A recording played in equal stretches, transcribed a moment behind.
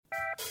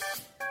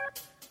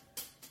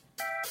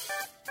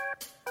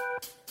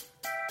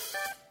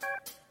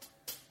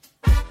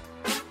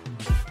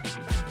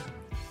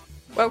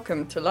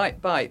Welcome to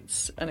Light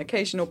Bites, an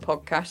occasional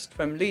podcast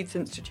from Leeds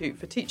Institute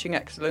for Teaching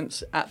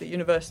Excellence at the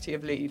University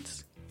of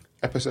Leeds.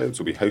 Episodes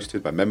will be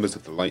hosted by members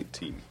of the Light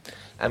team.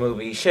 And we'll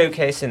be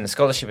showcasing the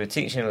scholarship of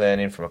teaching and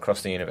learning from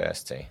across the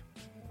university.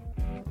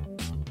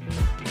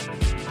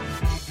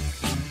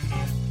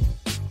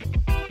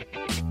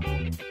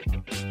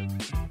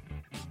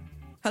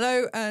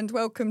 Hello and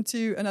welcome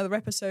to another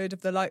episode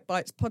of the Light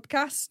Bites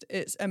podcast.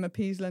 It's Emma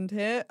Peasland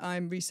here.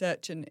 I'm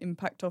Research and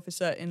Impact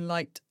Officer in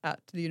Light at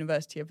the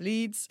University of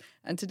Leeds.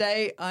 And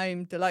today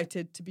I'm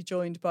delighted to be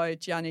joined by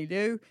Jiani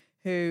Liu,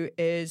 who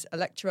is a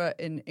lecturer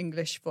in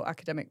English for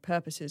academic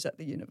purposes at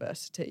the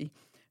university.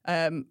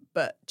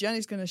 But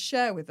Jiani's going to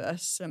share with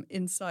us some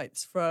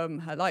insights from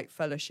her Light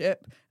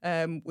Fellowship,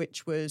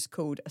 which was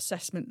called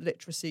Assessment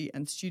Literacy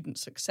and Student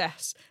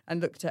Success,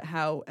 and looked at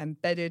how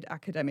embedded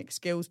academic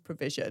skills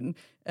provision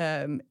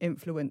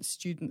influenced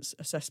students'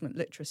 assessment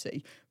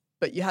literacy.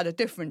 But you had a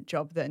different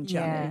job then, Jiani.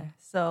 Yeah,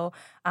 so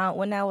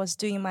when I was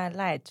doing my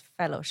Light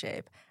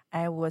Fellowship,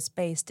 I was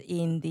based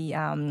in the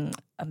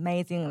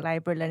amazing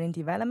library learning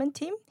development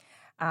team.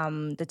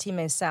 The team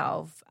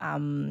itself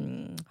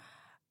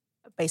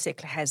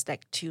basically has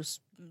like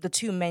the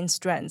two main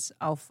strengths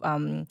of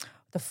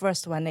the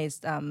first one is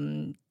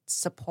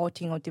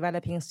supporting or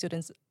developing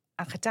students'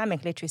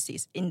 academic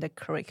literacies in the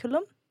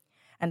curriculum.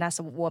 And that's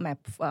what my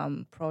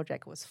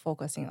project was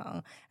focusing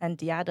on. And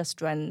the other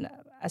strand,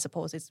 I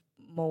suppose, is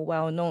more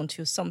well known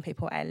to some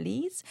people at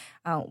Leeds,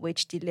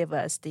 which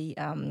delivers the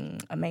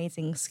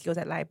amazing Skills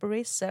at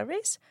Library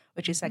service,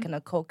 which is like a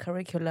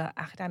co-curricular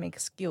academic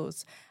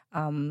skills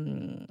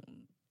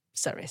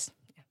service.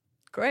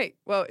 Great.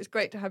 Well, it's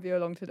great to have you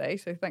along today.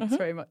 So thanks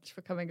very much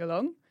for coming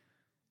along.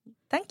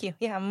 Thank you.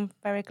 Yeah, I'm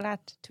very glad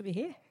to be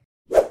here.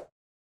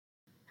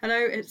 Hello,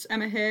 it's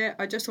Emma here.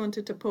 I just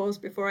wanted to pause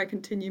before I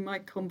continue my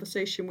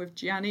conversation with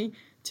Jiani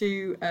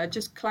to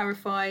just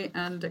clarify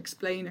and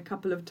explain a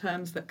couple of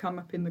terms that come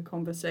up in the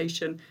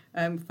conversation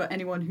for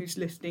anyone who's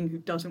listening who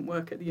doesn't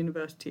work at the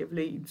University of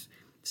Leeds.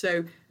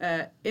 So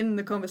in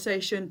the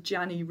conversation,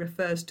 Jiani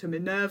refers to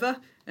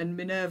Minerva, and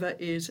Minerva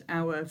is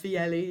our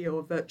VLE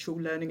or virtual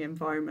learning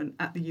environment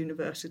at the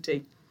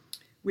university.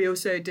 We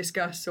also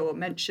discuss or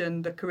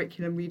mention the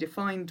Curriculum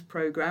Redefined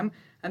programme,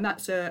 and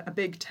that's a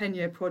big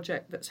 10-year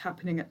project that's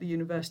happening at the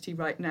university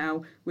right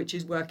now, which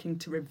is working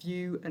to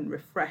review and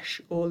refresh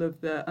all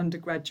of the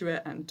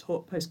undergraduate and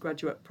taught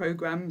postgraduate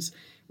programmes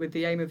with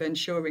the aim of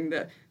ensuring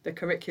that the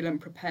curriculum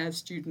prepares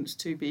students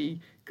to be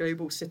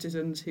global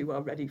citizens who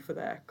are ready for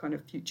their kind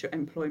of future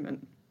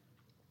employment.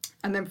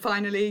 And then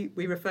finally,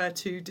 we refer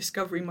to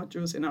discovery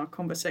modules in our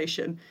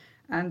conversation.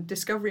 And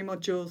discovery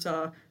modules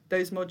are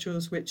those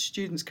modules which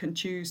students can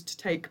choose to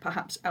take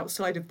perhaps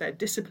outside of their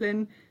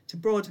discipline to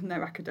broaden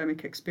their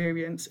academic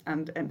experience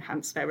and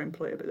enhance their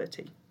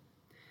employability.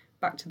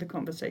 Back to the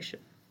conversation.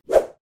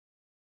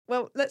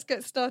 Well, let's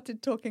get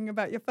started talking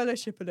about your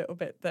fellowship a little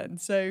bit then.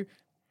 So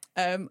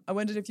I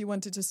wondered if you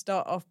wanted to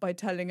start off by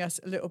telling us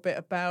a little bit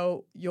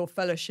about your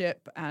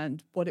fellowship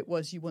and what it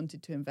was you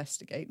wanted to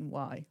investigate and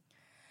why.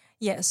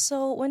 Yeah,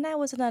 so when I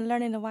was a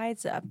learning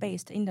advisor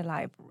based in the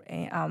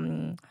library,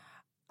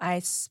 I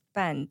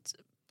spent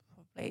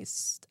probably,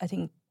 I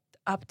think,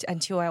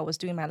 until I was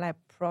doing my lab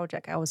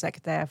project, I was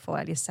like there for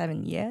at least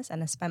 7 years,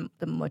 and I spent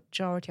the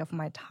majority of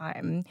my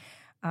time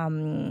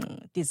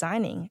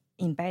designing,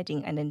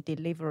 embedding, and then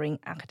delivering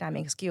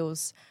academic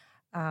skills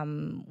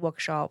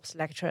workshops,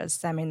 lectures,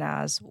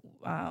 seminars,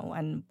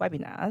 and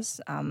webinars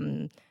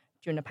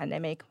during the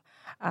pandemic,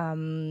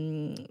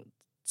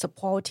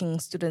 supporting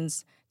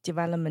students'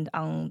 development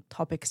on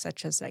topics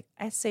such as like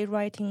essay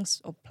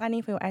writings or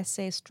planning for your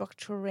essay,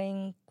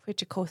 structuring,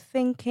 critical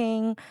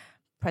thinking,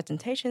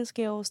 presentation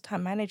skills,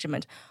 time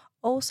management,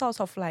 all sorts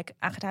of like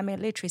academic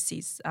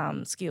literacies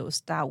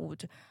skills that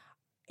would,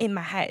 in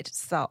my head,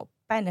 so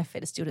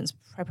benefit students'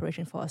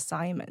 preparation for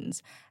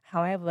assignments.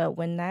 However,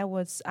 when I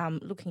was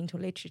looking into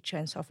literature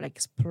and sort of like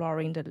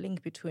exploring the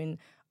link between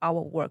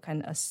our work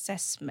and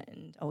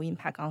assessment or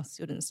impact on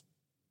students'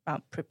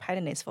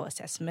 preparedness for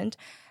assessment,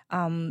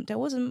 there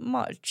wasn't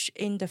much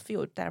in the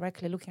field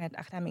directly looking at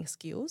academic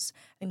skills.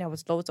 I think there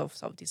was loads of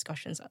sort of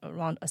discussions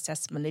around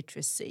assessment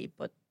literacy,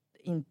 but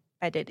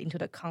embedded into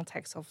the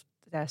context of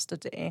their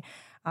study.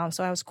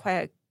 So I was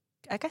quite,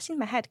 I guess in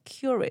my head,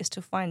 curious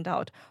to find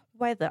out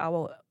whether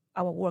our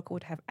work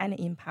would have any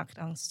impact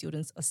on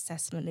students'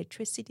 assessment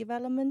literacy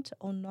development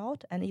or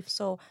not, and if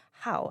so,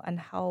 how, and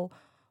how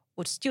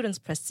would students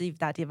perceive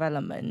that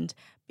development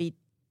be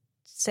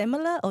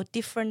similar or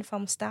different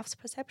from staff's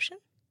perception?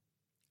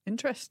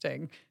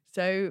 Interesting.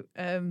 So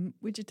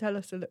would you tell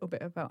us a little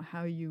bit about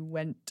how you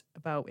went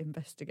about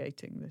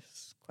investigating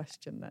this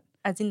question then?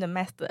 As in the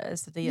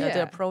methods,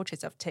 the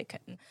approaches I've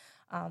taken.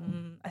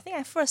 I think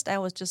at first I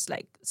was just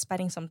like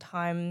spending some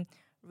time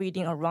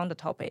reading around the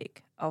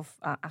topic of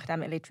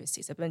academic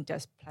literacy. So I've been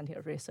just plenty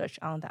of research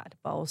on that,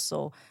 but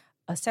also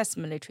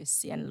assessment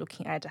literacy and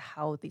looking at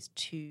how these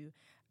two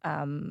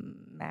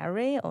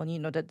marry, or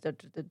the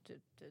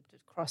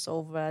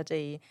crossover,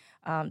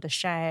 the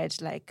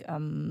shared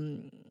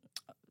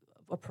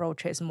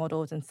approaches,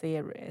 models, and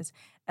theories.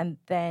 And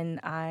then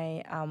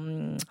I,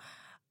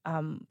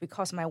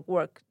 because my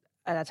work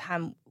at that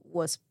time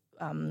was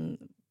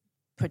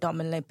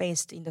predominantly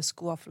based in the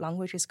School of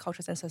Languages,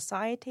 Cultures, and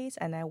Societies,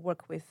 and I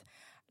work with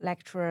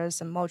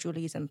lecturers and module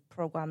leads and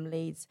program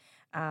leads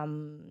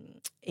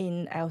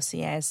in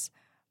LCS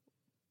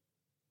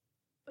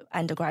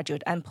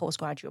undergraduate and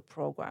postgraduate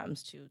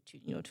programs to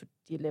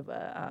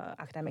deliver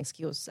academic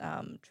skills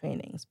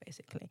trainings,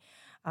 basically.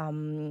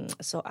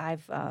 So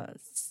I've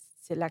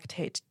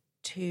selected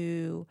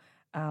 2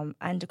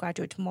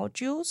 undergraduate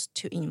modules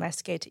to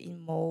investigate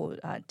in more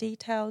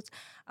details.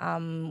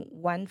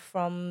 One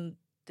from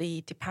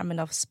the Department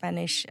of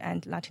Spanish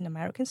and Latin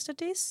American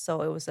Studies.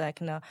 So it was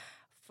like a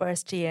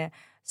first year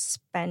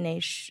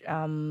Spanish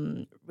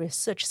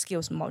research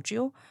skills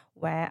module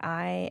where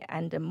I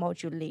and the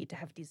module lead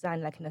have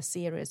designed like a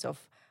series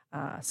of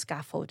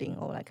scaffolding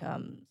or like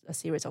a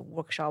series of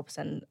workshops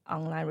and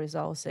online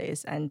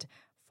resources and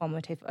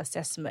formative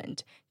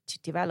assessment to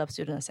develop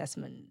student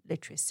assessment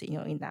literacy,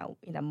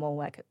 in a more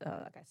like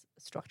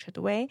structured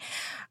way.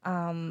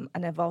 And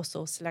I've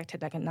also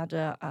selected like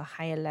another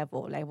higher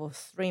level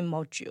 3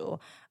 module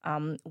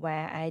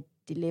where I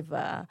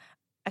deliver,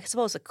 I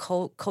suppose, a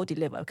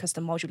co-deliver because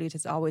the module lead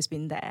has always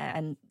been there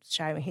and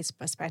sharing his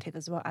perspective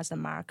as well as a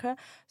marker.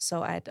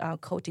 So I'd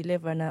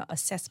co-deliver an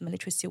assessment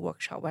literacy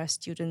workshop where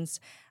students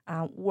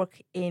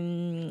work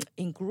in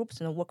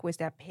groups and work with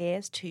their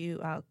peers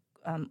to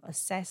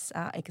assess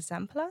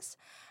exemplars.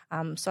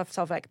 So I've sort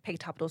of like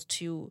picked up those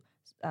 2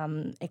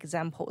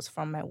 examples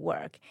from my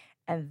work,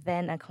 and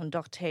then I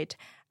conducted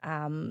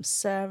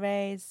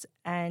surveys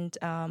and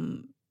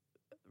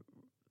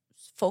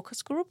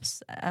focus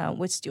groups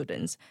with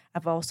students.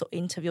 I've also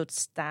interviewed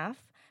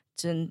staff.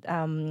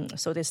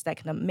 So there's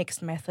like a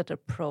mixed method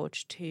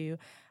approach to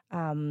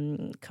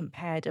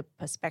compare the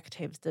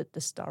perspectives,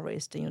 the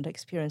stories, the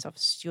experience of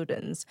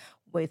students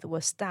with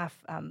what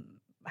staff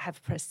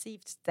have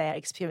perceived their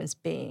experience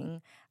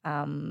being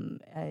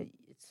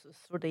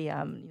through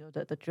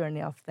the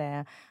journey of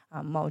their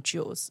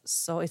modules.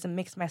 So it's a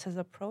mixed method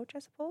approach, I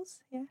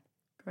suppose. Yeah.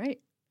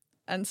 Great.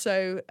 And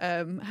so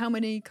how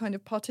many kind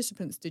of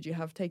participants did you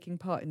have taking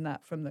part in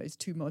that from those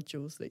 2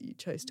 modules that you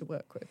chose to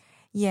work with?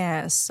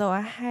 Yeah, so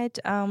I had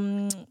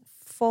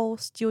 4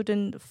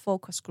 student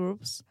focus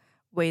groups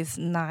with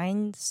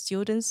 9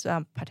 students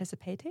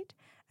participated.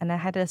 And I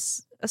had a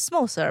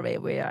small survey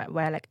where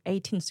like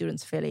 18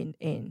 students fill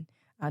in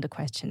the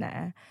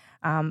questionnaire.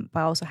 But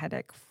I also had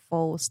like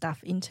 4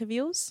 staff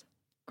interviews.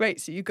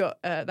 Great. So you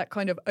got that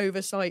kind of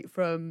oversight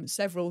from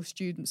several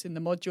students in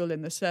the module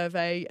in the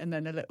survey, and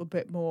then a little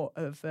bit more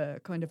of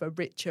kind of a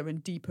richer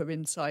and deeper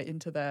insight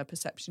into their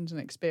perceptions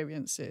and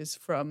experiences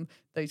from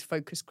those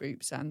focus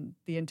groups and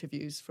the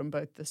interviews from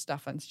both the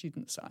staff and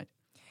student side.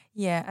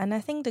 Yeah, and I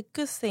think the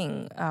good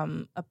thing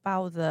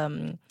about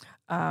the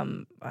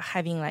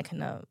having like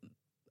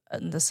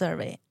the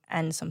survey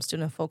and some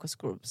student focus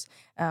groups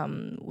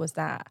was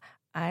that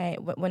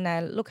when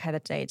I look at the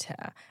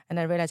data and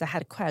I realized I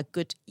had quite a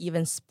good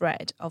even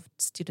spread of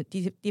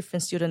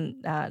different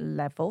student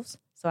levels.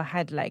 So I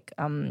had like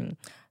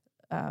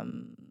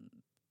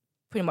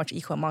pretty much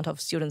equal amount of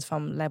students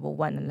from level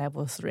 1 and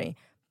level 3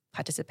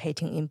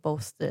 participating in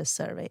both the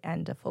survey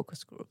and the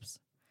focus groups.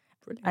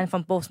 Brilliant. And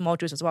from both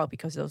modules as well,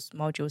 because those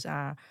modules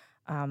are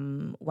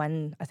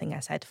one, I think I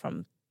said,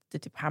 from the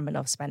Department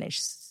of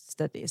Spanish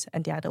Studies,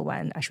 and the other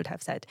one I should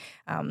have said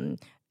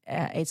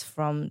it's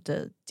from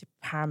the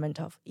Department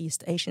of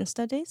East Asian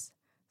Studies.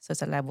 So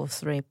it's a level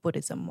 3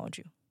 Buddhism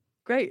module.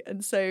 Great.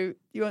 And so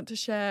you want to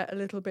share a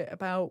little bit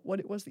about what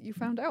it was that you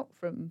found out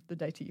from the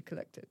data you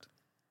collected?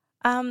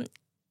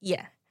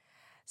 Yeah.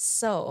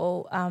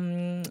 So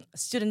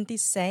students did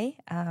say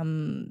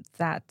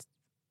that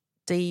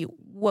the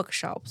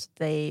workshops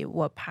they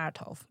were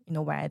part of,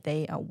 where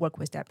they work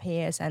with their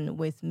peers and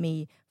with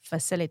me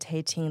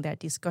facilitating their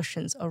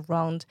discussions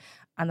around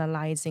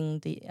analyzing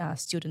the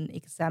student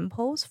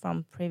examples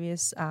from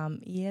previous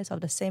years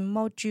of the same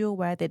module,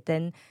 where they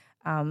then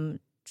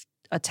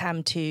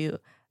attempt to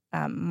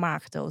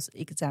mark those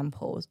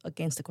examples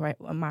against the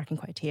marking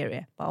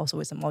criteria, but also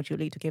with the module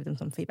lead to give them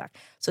some feedback.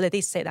 So they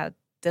did say that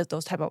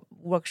those type of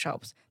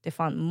workshops they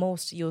found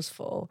most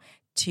useful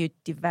to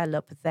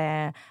develop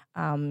their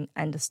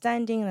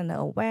understanding and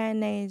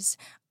awareness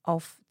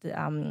of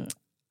the,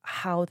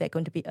 how they're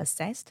going to be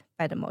assessed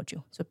by the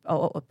module. So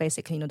or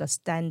basically, the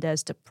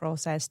standards, the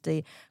process,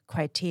 the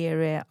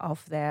criteria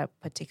of their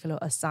particular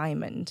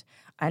assignment.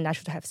 And I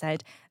should have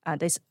said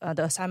the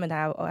assignment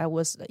I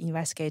was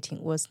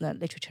investigating was the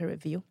literature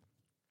review.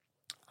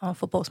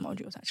 For both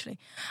modules, actually.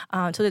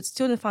 So the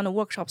students found the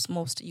workshops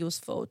most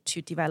useful to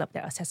develop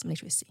their assessment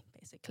literacy,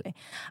 basically.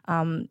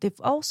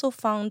 They've also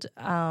found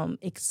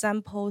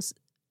examples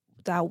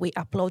that we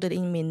uploaded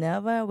in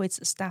Minerva with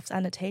staff's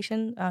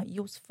annotation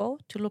useful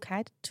to look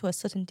at to a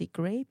certain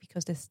degree,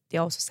 because they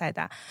also said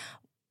that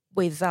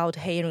without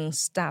hearing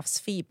staff's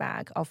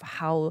feedback of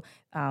how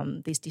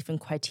these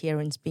different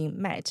criterions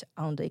being met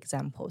on the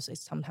examples,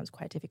 it's sometimes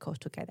quite difficult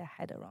to get their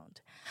head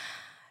around.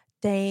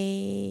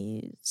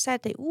 they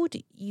said they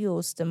would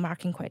use the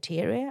marking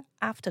criteria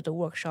after the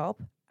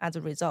workshop as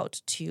a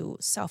result to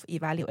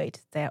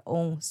self-evaluate their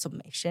own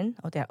submission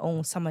or their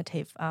own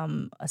summative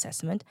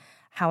assessment.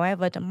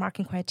 However, the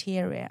marking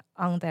criteria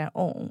on their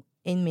own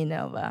in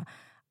Minerva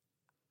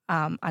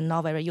are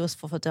not very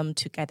useful for them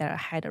to get their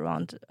head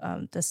around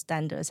the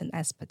standards and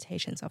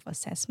expectations of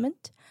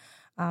assessment,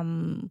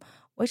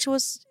 which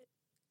was,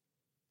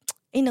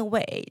 in a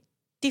way,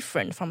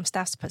 different from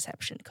staff's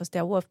perception, because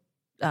there were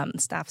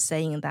staff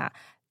saying that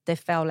they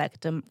felt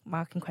like the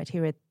marking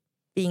criteria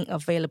being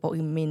available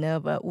in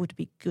Minerva would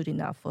be good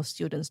enough for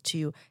students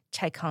to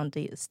check on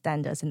the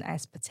standards and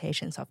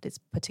expectations of this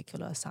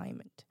particular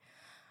assignment.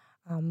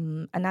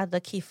 Another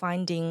key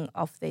finding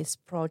of this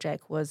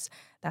project was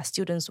that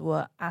students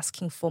were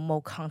asking for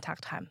more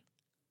contact time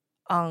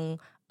on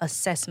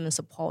assessment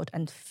support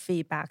and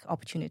feedback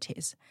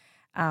opportunities.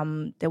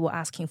 They were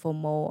asking for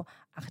more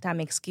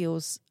academic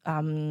skills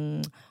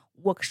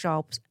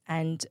workshops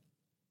and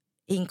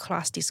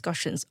in-class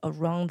discussions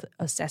around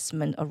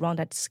assessment, around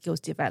that skills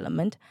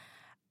development.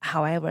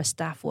 However,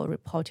 staff were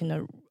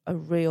reporting a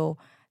real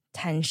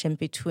tension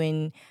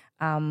between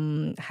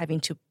having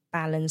to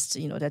balance,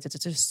 there's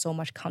just so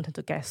much content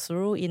to get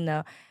through in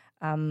a,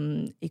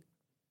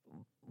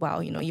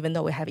 even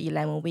though we have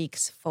 11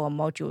 weeks for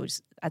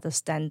modules as a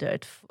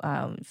standard,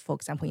 for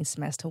example, in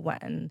semester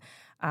 1,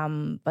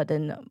 but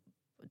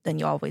then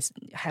you always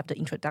have the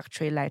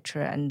introductory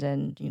lecture, and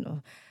then,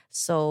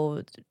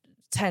 so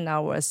 10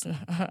 hours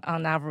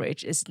on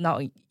average is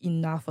not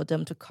enough for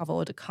them to cover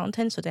all the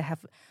content.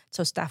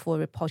 So staff were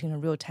reporting a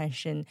real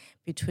tension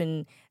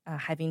between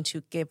having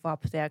to give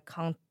up their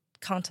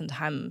content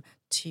time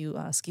to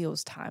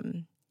skills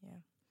time. Yeah.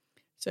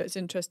 So it's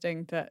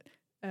interesting that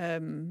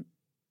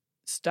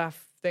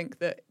staff think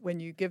that when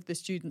you give the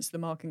students the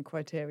marking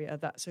criteria,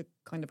 that's a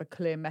kind of a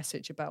clear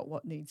message about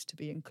what needs to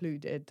be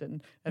included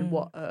and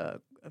what a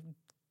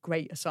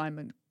great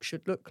assignment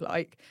should look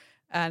like.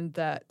 And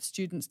that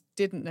students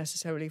didn't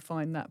necessarily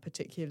find that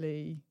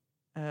particularly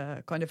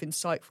kind of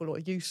insightful or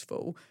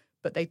useful,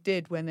 but they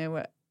did when they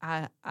were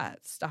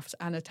staff's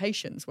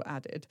annotations were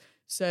added.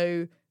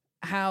 So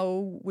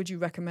how would you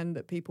recommend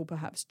that people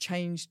perhaps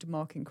changed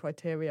marking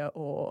criteria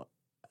or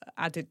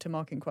added to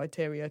marking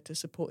criteria to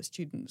support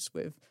students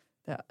with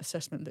their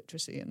assessment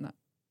literacy in that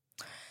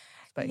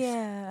space?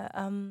 Yeah.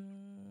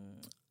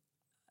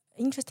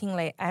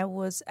 Interestingly, I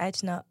was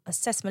at an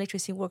assessment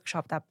literacy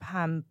workshop that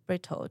Pam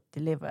Brittle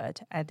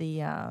delivered at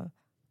the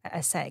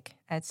at SEC,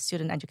 at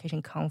Student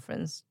Education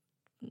Conference.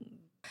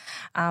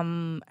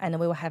 And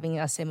we were having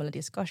a similar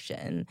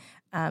discussion.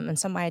 And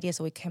some ideas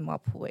we came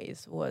up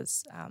with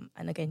was,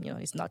 and again,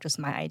 it's not just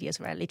my ideas,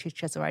 right?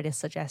 Literature's already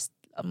suggests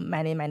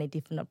many, many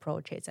different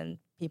approaches, and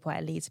people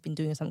at least been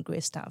doing some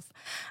great stuff.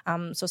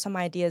 So some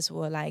ideas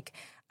were like,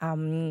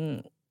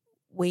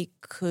 we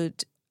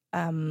could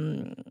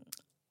have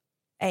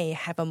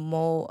a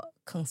more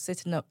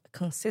consistent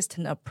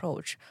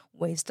approach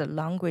with the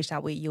language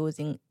that we're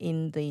using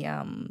in the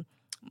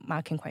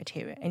marking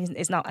criteria. And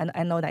it's not, and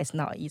I know that it's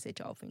not an easy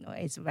job.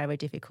 It's very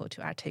difficult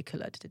to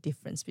articulate the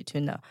difference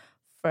between the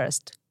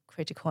first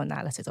critical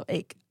analysis or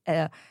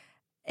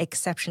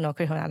exceptional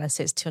critical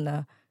analysis to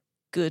the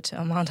good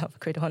amount of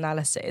critical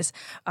analysis.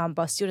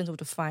 But students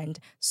would find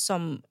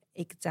some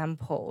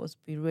examples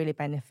be really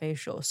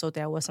beneficial. So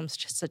there were some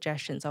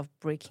suggestions of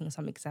breaking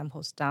some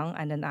examples down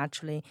and then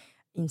actually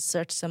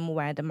insert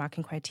somewhere the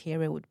marking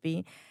criteria would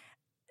be.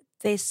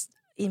 This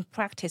in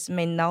practice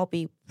may not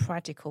be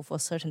practical for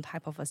certain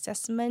type of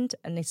assessment,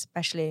 and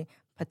especially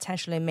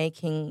potentially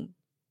making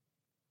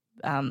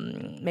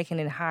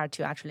it hard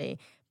to actually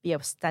be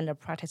a standard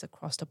practice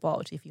across the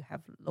board if you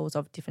have loads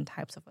of different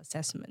types of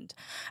assessment.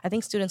 I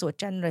think students were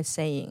generally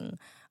saying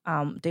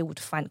they would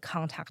find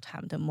contact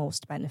time the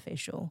most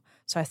beneficial.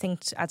 So I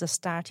think as a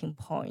starting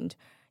point,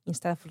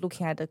 instead of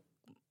looking at the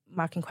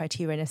marking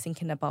criteria and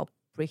thinking about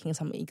breaking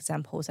some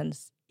examples and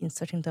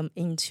inserting them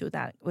into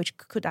that, which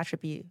could actually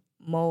be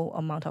more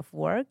amount of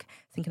work,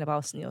 thinking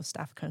about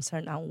staff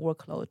concern on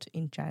workload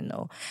in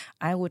general,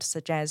 I would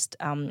suggest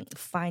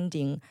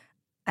finding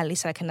at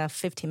least like a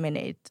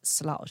 50-minute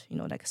slot,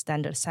 like a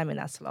standard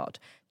seminar slot,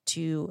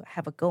 to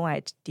have a go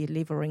at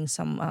delivering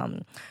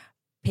some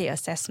peer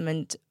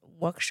assessment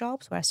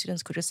workshops where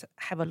students could just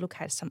have a look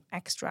at some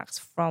extracts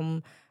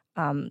from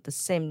the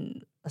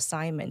same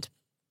assignment,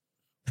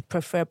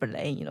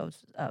 preferably,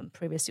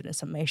 previous student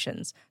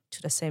submissions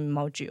to the same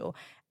module,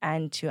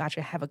 and to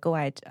actually have a go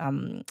at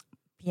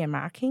peer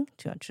marking.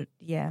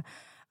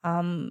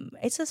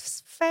 It's a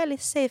fairly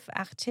safe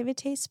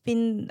activity. It's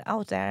been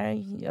out there,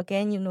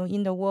 again,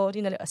 in the world,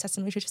 in the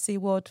assessment literacy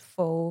world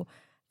for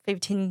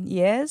 15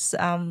 years.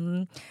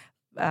 And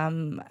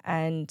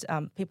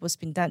people's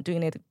been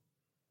doing it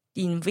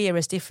in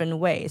various different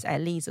ways,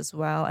 at least as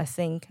well. I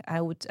think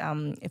I would,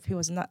 if he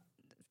was not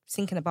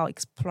thinking about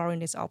exploring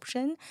this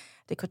option,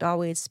 they could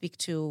always speak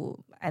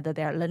to either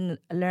their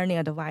learning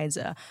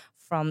advisor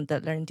from the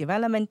learning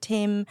development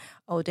team,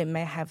 or they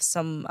may have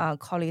some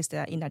colleagues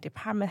that in their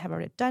department have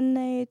already done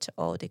it,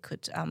 or they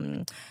could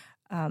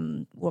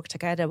work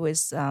together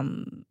with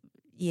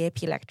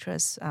EAP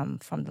lecturers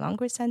from the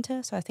Language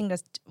Center. So I think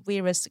there's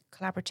various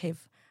collaborative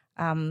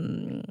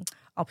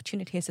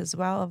opportunities as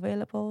well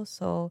available.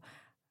 So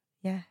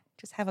yeah,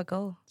 just have a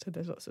go. So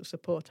there's lots of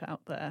support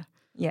out there.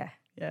 Yeah.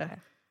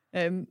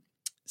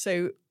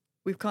 So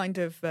we've kind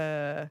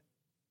of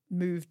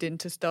moved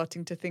into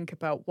starting to think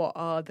about what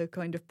are the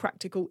kind of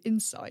practical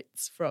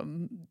insights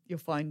from your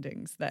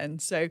findings then.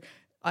 So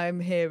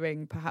I'm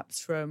hearing perhaps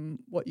from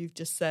what you've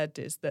just said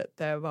is that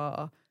there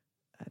are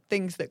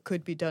things that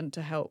could be done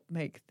to help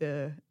make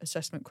the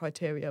assessment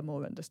criteria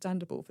more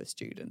understandable for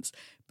students,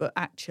 but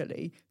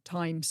actually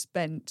time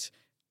spent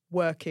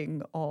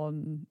working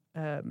on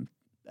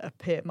a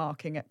peer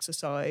marking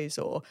exercise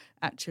or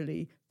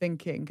actually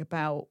thinking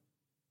about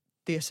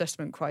the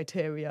assessment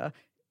criteria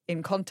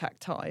in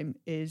contact time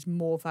is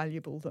more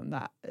valuable than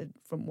that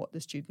from what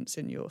the students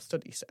in your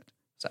study said.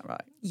 Is that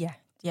right? Yeah.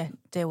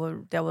 There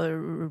were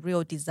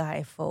real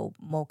desire for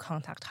more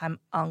contact time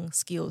on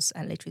skills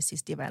and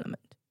literacies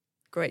development.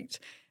 Great.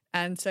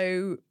 And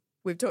so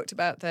we've talked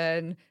about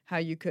then how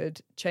you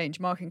could change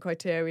marking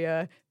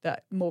criteria,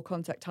 that more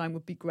contact time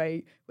would be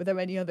great. Were there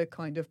any other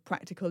kind of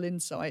practical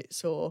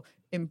insights or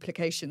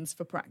implications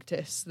for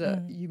practice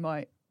that you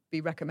might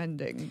be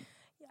recommending?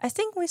 I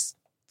think with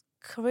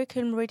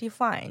curriculum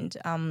redefined,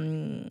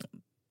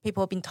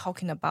 people have been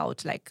talking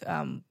about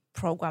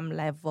program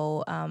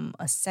level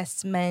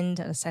assessment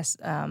and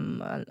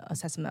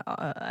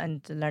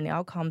learning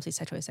outcomes,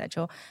 etc.,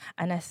 etc.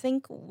 And I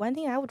think one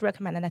thing I would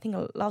recommend, and I think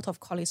a lot of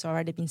colleagues have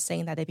already been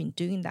saying that they've been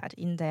doing that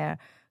in their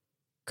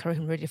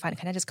curriculum redefined.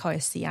 Can I just call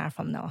it CR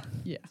from now?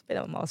 Yeah, it's a bit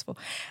of a mouthful.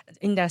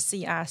 In their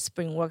CR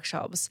spring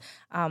workshops,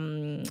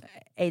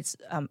 it's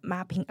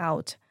mapping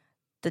out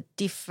the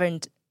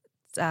different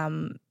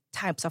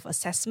types of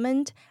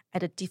assessment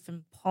at the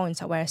different points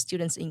where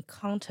students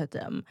encounter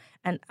them,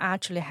 and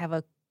actually have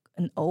an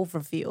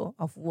overview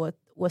of what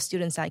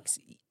students are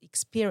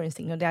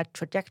experiencing, their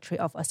trajectory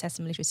of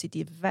assessment literacy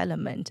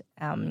development,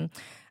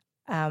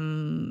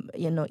 for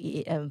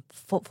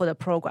the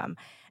program,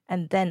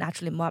 and then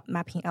actually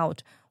mapping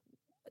out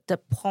the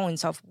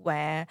points of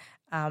where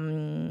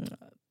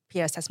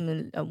peer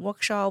assessment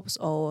workshops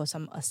or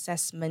some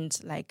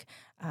assessment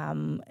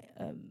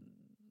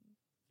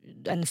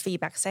and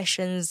feedback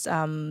sessions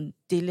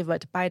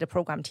delivered by the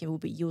program team will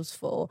be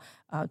useful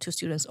to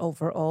students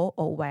overall,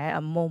 or where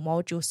a more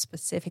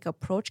module-specific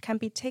approach can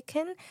be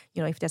taken.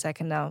 If there's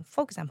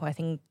for example, I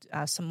think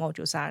some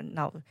modules are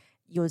now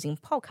using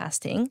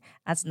podcasting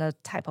as a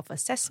type of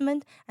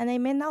assessment, and they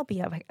may now be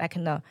a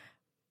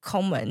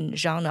common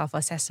genre of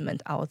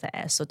assessment out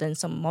there. So then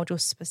some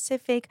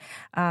module-specific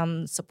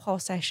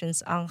support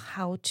sessions on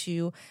how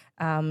to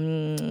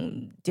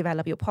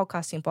develop your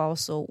podcasting, but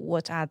also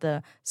what are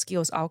the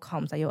skills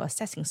outcomes that you're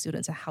assessing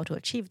students and how to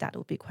achieve that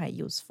would be quite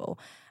useful.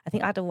 I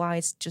think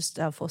otherwise, just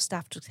for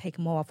staff to take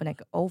more of an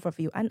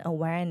overview and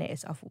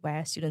awareness of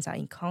where students are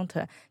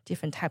encounter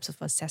different types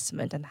of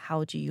assessment and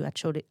how do you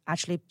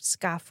actually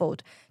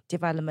scaffold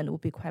development would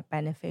be quite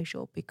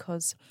beneficial,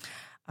 because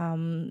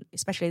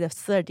especially the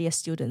third-year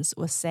students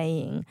were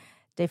saying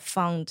they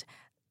found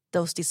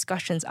those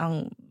discussions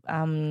on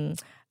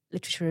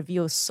literature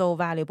review so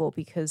valuable,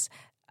 because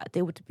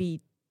they would be,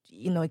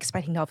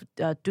 expecting of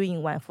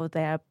doing one for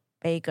their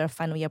bigger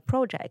final year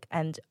project.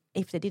 And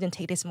if they didn't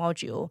take this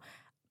module,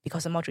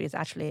 because the module is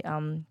actually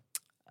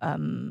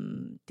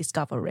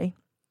discovery,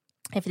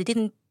 if they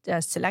didn't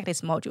select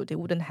this module, they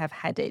wouldn't have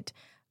had it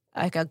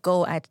like a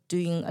go at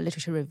doing a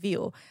literature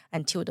review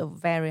until the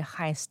very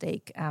high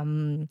stake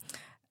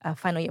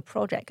final year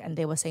project. And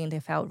they were saying they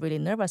felt really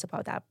nervous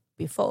about that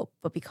before,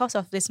 but because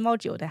of this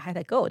module, they had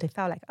a go. They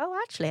felt like, oh,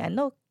 actually, I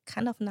know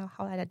kind of now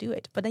how I do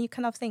it. But then you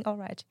kind of think, all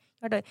right,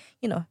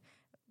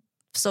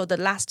 so the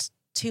last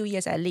 2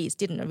 years at least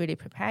didn't really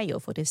prepare you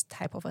for this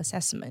type of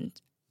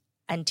assessment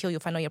until your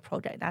final year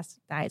project.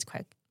 That is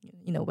quite,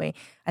 in a way,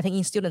 I think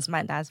in students'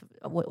 mind, that's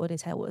what they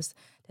said was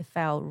they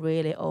felt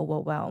really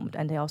overwhelmed,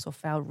 and they also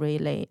felt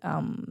really,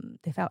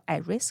 they felt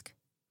at risk.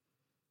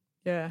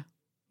 Yeah,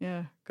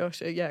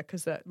 gosh, yeah,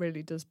 because that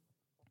really does,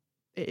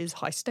 it is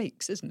high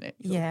stakes, isn't it?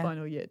 Your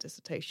final year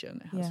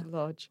dissertation, it has a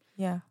large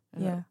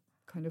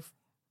kind of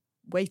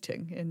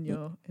weighting in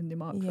the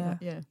mark for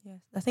that. Yeah.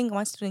 I think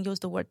one student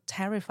used the word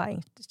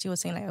terrifying. She was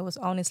saying it was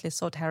honestly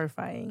so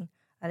terrifying.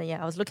 And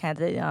I was looking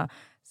at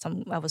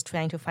I was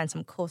trying to find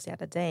some quotes the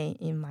other day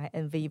in my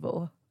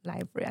NVivo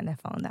library, and I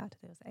found that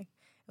it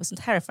was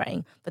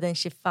terrifying. But then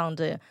she found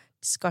the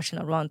discussion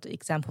around the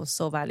examples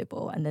so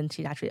valuable, and then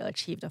she actually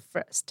achieved the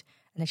first.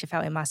 And then she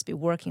felt it must be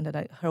working,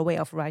 that her way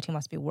of writing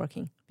must be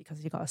working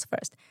because she got us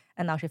first.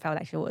 And now she felt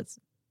like she was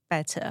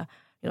better.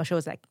 She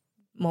was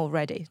more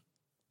ready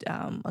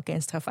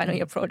against her final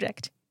year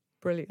project.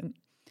 Brilliant.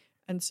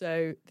 And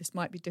so this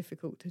might be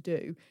difficult to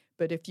do,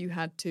 but if you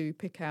had to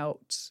pick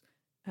out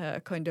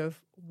kind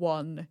of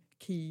one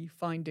key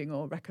finding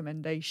or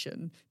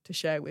recommendation to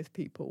share with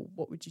people,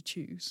 what would you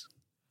choose?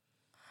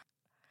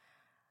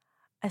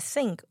 I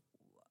think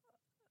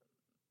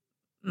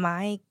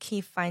my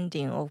key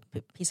finding or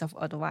piece of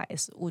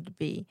advice would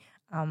be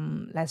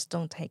let's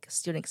don't take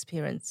student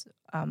experience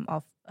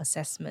of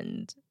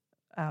assessment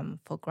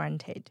for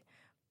granted.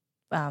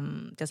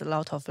 There's a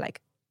lot of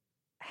like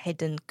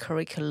hidden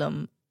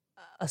curriculum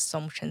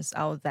assumptions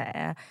out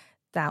there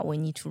that we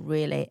need to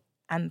really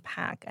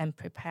unpack and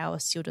prepare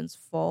students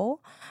for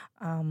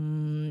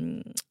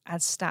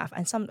as staff.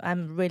 And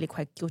I'm really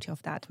quite guilty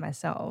of that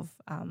myself.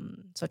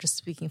 So just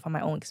speaking from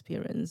my own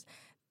experience,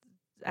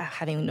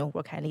 having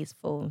work at least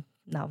for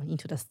now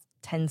into the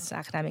 10th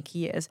academic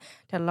years,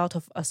 there are a lot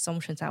of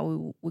assumptions that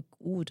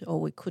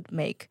we could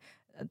make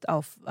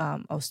of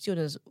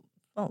students.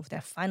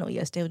 Their final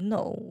years, they would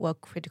know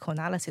what critical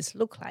analysis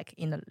look like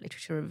in a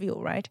literature review,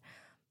 right?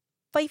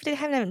 But if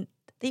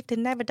they've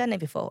never done it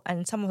before,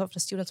 and some of the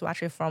students were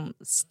actually from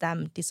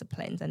STEM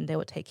disciplines and they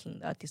were taking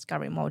the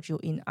discovery module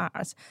in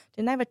arts,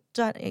 they never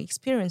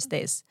experienced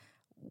this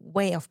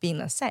way of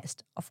being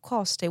assessed. Of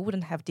course, they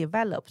wouldn't have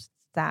developed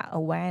that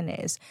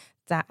awareness,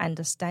 that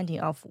understanding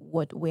of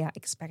what we are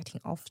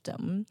expecting of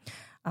them.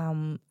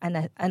 And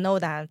I know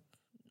that,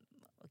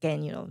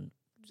 again,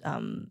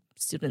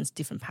 students'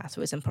 different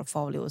pathways and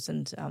portfolios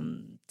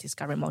and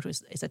discovery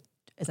modules is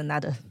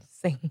another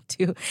thing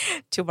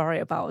to worry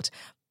about.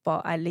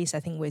 But at least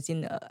I think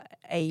within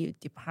a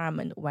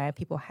department where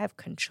people have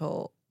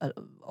control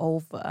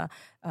over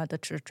the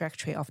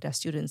trajectory of their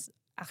students'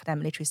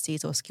 academic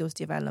literacies or skills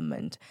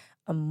development,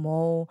 a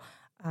more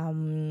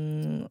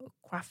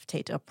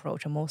crafted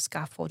approach, a more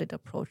scaffolded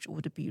approach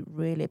would be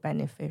really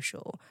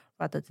beneficial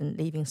rather than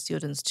leaving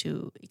students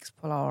to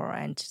explore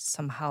and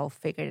somehow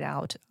figure it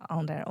out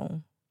on their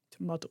own.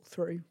 To muddle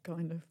through,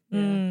 kind of.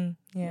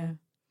 Yeah.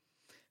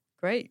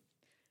 Great.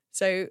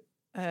 So,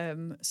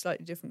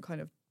 slightly different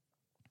kind of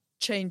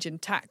change in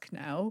tack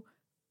now.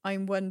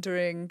 I'm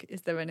wondering,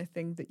 is there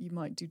anything that you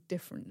might do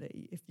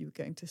differently if you were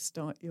going to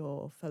start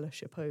your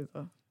fellowship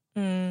over?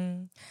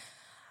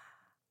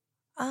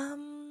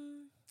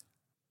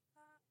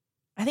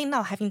 I think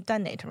now having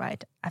done it,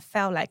 right, I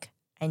felt like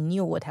I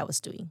knew what I was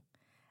doing.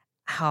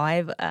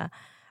 However,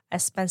 I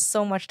spent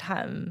so much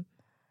time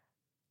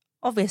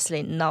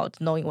obviously not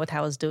knowing what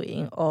I was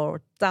doing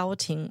or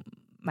doubting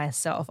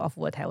myself of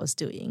what I was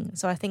doing.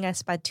 So I think I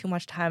spent too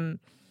much time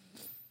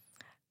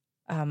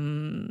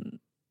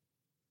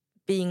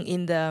being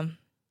in the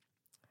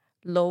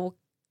low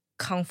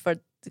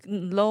confident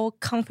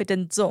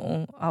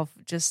zone of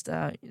just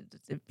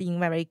being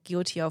very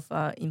guilty of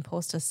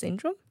imposter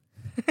syndrome,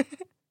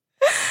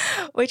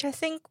 which I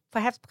think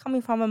perhaps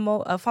coming from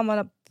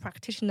a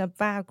practitioner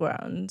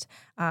background,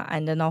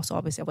 and then also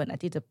obviously when I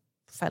did the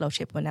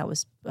fellowship when I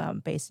was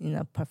based in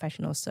a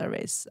professional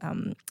service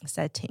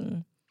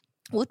setting,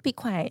 would be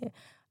quite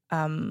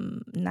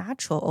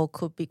natural or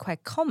could be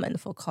quite common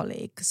for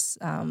colleagues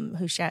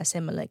who share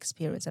similar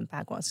experience and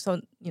backgrounds. So,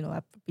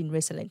 I've been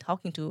recently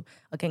talking to,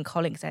 again,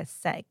 colleagues at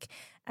SEC,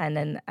 and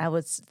then I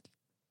was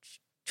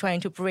trying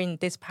to bring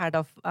this part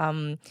of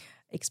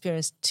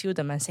experience to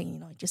them and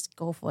saying, just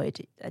go for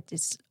it.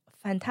 This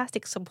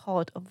fantastic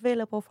support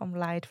available from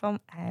Light, from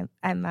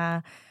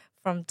Emma,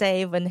 from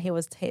Dave when he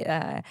was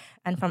here,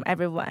 and from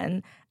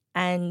everyone.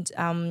 And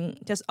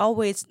just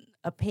always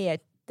appear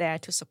there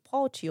to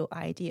support your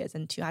ideas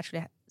and to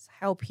actually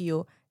help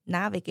you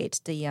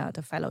navigate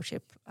the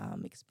fellowship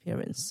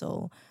experience.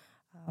 So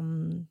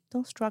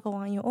don't struggle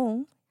on your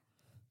own.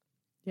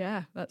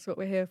 Yeah, that's what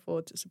we're here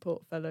for, to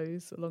support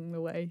fellows along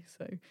the way.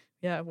 So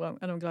yeah, well,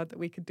 and I'm glad that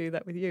we could do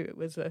that with you. It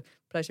was a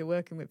pleasure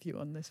working with you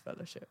on this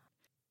fellowship.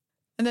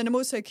 And then I'm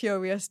also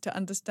curious to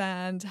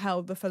understand how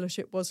the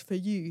fellowship was for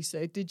you.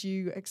 So did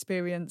you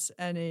experience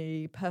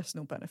any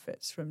personal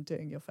benefits from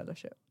doing your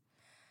fellowship?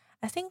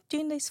 I think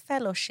doing this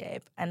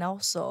fellowship, and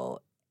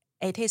also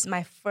it is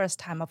my first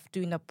time of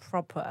doing a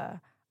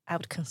proper, I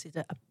would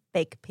consider a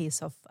big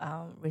piece of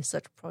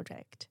research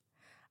project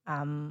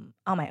on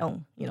my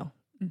own,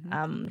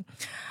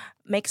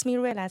 makes me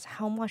realize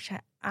how much I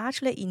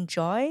actually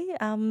enjoy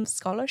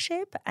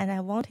scholarship, and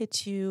I wanted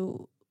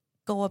to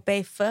go a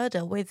bit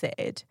further with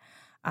it.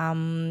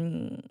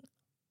 And,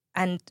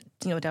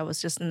 there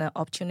was just an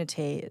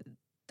opportunity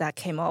that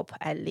came up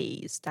at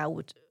least that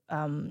would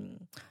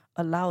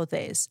allow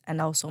this,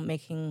 and also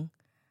making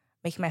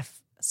my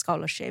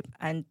scholarship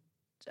and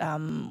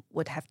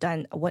what I have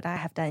done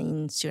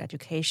in student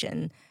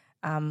education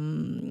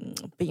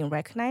being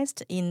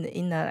recognized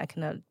in a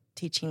kind of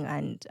teaching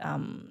and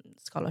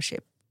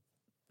scholarship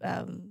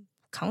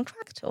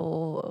contract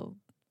or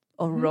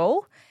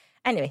role.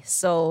 Anyway,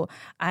 so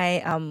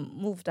I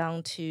moved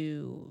on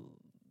to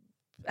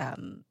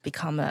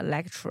become a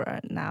lecturer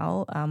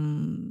now,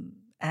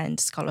 and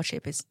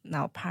scholarship is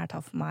now part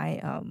of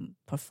my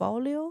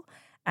portfolio.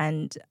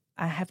 And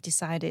I have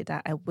decided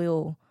that I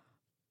will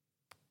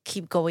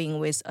keep going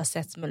with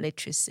assessment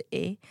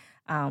literacy.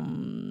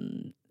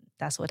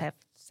 That's what I've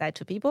said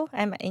to people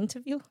in my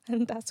interview,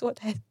 and that's what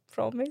I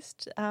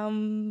promised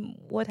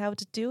what I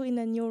would do in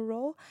a new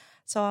role.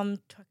 So I'm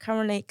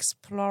currently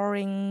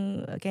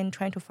exploring, again,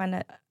 trying to find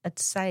a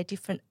slightly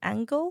different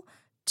angle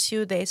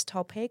today's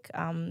topic,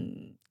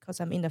 because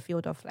I'm in the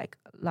field of like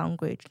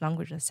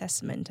language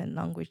assessment and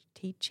language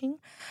teaching,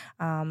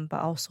 but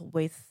also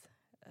with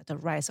the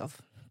rise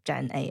of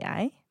Gen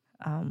AI,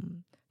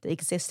 the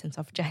existence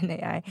of Gen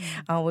AI,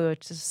 we were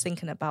just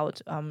thinking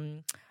about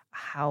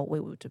how we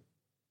would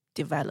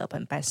develop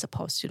and best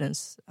support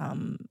students'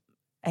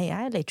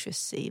 AI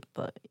literacy,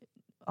 but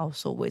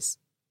also with,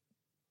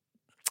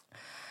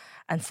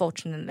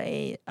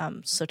 unfortunately,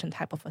 certain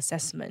type of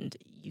assessment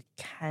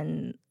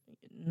children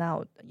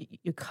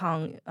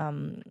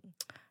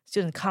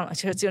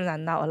are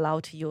now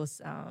allowed to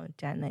use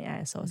Gen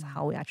AI. So it's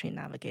how we actually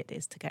navigate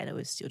this together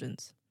with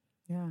students.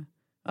 Yeah.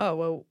 Oh,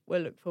 well,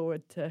 we'll look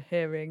forward to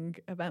hearing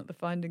about the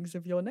findings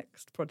of your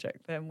next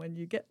project then when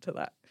you get to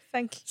that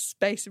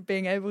space of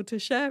being able to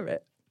share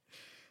it.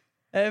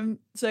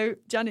 So,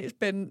 Jiani, it's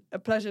been a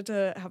pleasure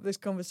to have this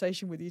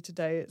conversation with you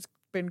today. It's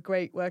been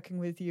great working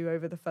with you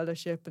over the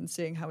fellowship and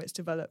seeing how it's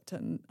developed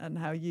and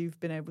how you've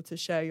been able to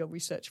share your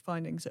research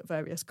findings at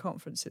various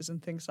conferences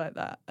and things like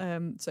that.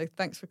 So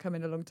thanks for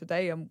coming along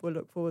today, and we'll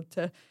look forward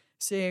to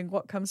seeing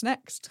what comes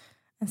next.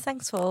 And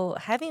thanks for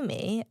having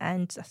me.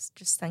 And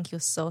just thank you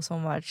so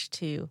much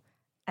to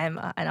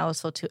Emma and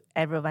also to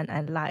everyone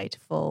at Light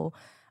for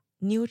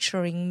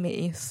nurturing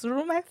me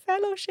through my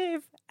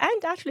fellowship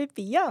and actually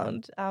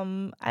beyond.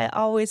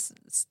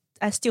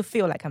 I still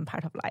feel like I'm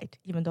part of Light,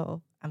 even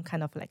though I'm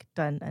kind of like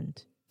done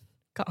and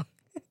gone.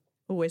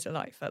 Always a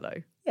Light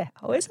Fellow. Yeah,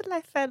 always a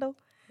Light Fellow.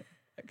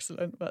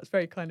 Excellent. Well, that's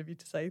very kind of you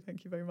to say.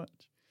 Thank you very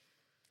much.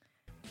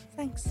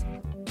 Thanks.